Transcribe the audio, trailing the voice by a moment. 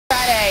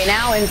Day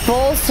now in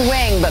full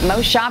swing, but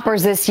most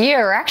shoppers this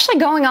year are actually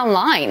going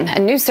online. A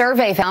new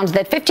survey found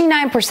that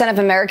 59% of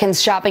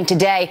Americans shopping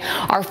today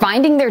are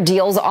finding their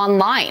deals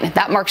online.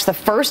 That marks the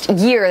first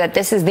year that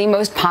this is the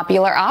most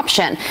popular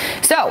option.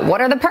 So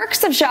what are the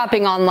perks of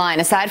shopping online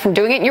aside from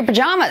doing it in your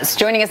pajamas?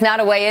 Joining us now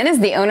to weigh in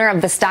is the owner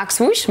of the stock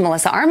Swoosh,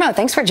 Melissa Armo.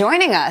 Thanks for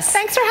joining us.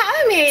 Thanks for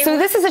having me. So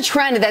this is a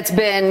trend that's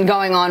been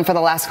going on for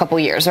the last couple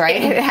years,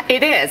 right?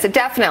 It is,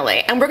 definitely.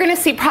 And we're going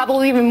to see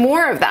probably even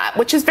more of that,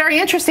 which is very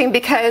interesting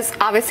because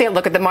obviously I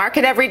look at the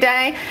market every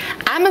day.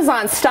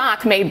 Amazon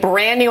stock made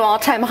brand new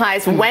all-time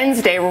highs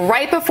Wednesday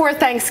right before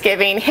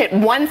Thanksgiving, hit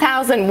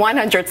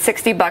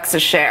 $1,160 a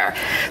share.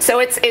 So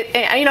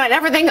and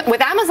everything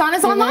with Amazon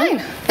is online.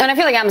 And I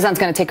feel like Amazon's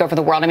going to take over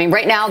the world. I mean,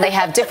 right now they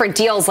have different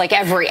deals like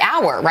every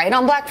hour, right,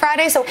 on Black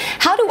Friday. So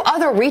how do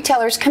other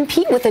retailers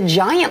compete with a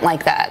giant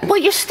like that? Well,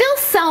 you still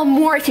sell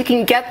more if you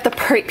can get the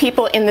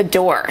people in the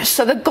door.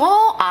 So the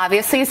goal,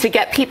 obviously, is to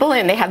get people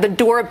in. They have the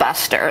door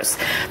busters.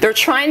 They're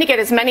trying to get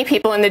as many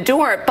people in the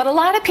door, but a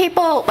lot of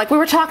people, like we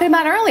were talking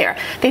about earlier,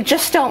 they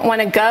just don't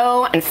want to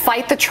go and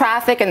fight the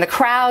traffic and the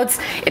crowds.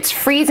 It's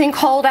freezing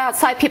cold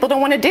outside. People don't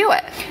want to do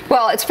it.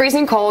 Well, it's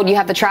freezing cold. You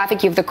have the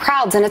traffic, you have the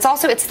crowds, and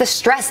it's the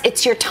stress.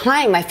 It's your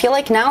time. I feel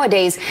like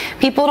nowadays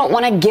people don't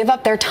want to give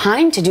up their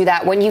time to do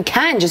that when you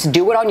can just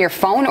do it on your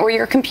phone or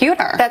your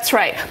computer. That's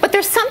right. But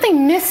there's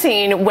something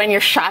missing when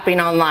you're shopping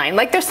online.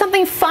 Like there's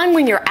something fun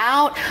when you're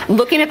out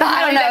looking at the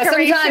holiday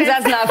decorations. Sometimes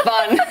that's not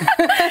fun.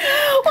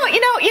 Well,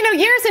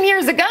 years and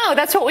years ago,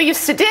 that's what we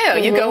used to do.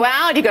 You go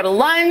out, you go to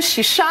lunch,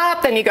 you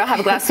shop, then you go have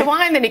a glass of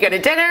wine, then you go to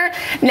dinner.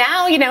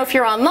 Now, if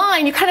you're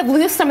online, you kind of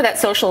lose some of that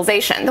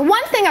socialization. The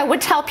one thing I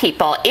would tell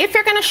people, if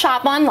you're going to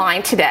shop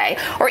online today,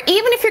 or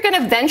even if you're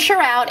going to venture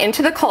out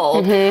into the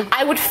cold,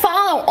 I would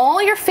follow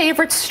all your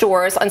favorite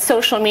stores on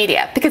social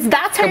media because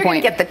that's how you're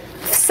going to get the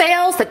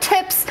sales, the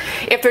tips.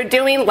 If they're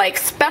doing like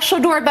special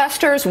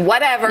doorbusters,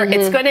 whatever,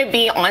 it's going to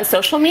be on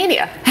social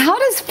media. How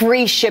does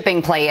free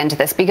shipping play into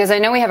this? Because I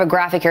know we have a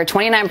graphic here.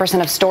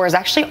 29% of stores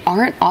actually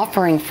aren't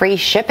offering free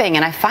shipping,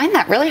 and I find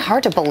that really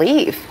hard to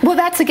believe. Well,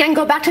 that's again,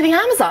 go back to the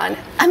Amazon.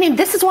 I mean,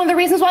 this is one of the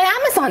reasons why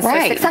Amazon's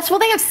so successful.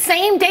 They have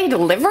same-day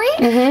delivery,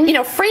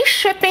 free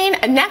shipping,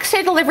 a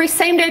next-day delivery,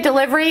 same-day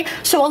delivery.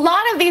 So a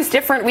lot of these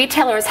different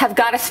retailers have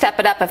got to step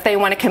it up if they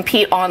want to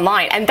compete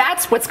online, and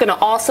that's what's going to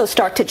also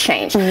start to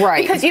change.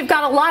 Right. Because you've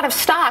got a lot of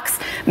stocks,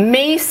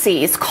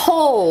 Macy's,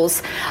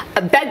 Kohl's,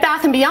 Bed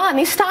Bath & Beyond,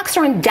 these stocks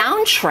are in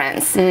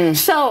downtrends.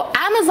 So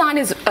Amazon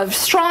is a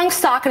strong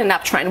stock in an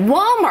uptrend.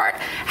 Walmart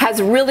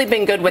has really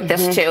been good with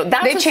this too.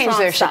 They've changed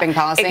their shipping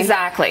policy.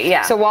 Exactly,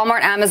 yeah. So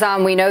Walmart,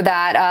 Amazon, we know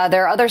that.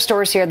 There are other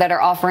stores here that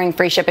are offering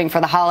free shipping for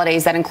the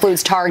holidays. That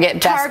includes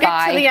Target, Best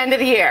Buy. Till the end of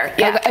the year.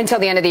 Yeah. Until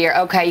the end of the year.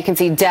 Okay, you can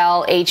see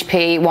Dell,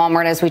 HP,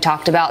 Walmart, as we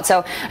talked about.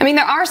 So, I mean,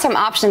 there are some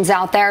options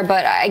out there,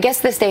 but I guess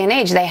this day and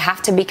age, they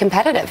have to be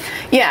competitive.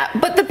 Yeah,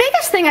 but the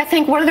biggest thing, I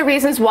think, one of the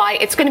reasons why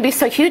it's going to be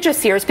so huge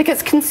this year is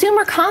because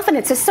consumer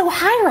confidence is so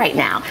high right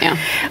now. Yeah.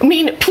 I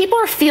mean, people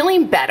are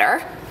feeling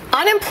better.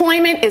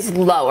 Unemployment is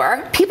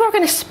lower. People are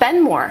going to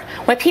spend more.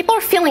 When people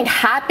are feeling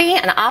happy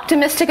and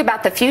optimistic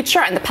about the future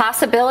and the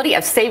possibility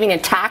of saving in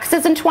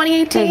taxes in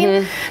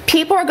 2018,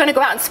 people are going to go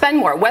out and spend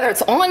more, whether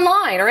it's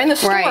online or in the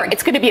store. Right.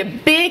 It's going to be a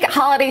big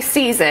holiday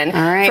season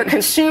for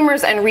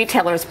consumers and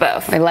retailers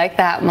both. We like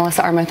that.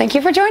 Melissa Armo, thank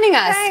you for joining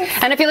us.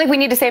 Thanks. And I feel like we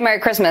need to say Merry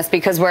Christmas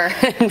because we're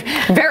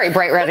very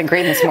bright red and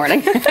green this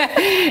morning.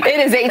 It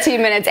is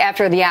 18 minutes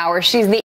after the hour. She's the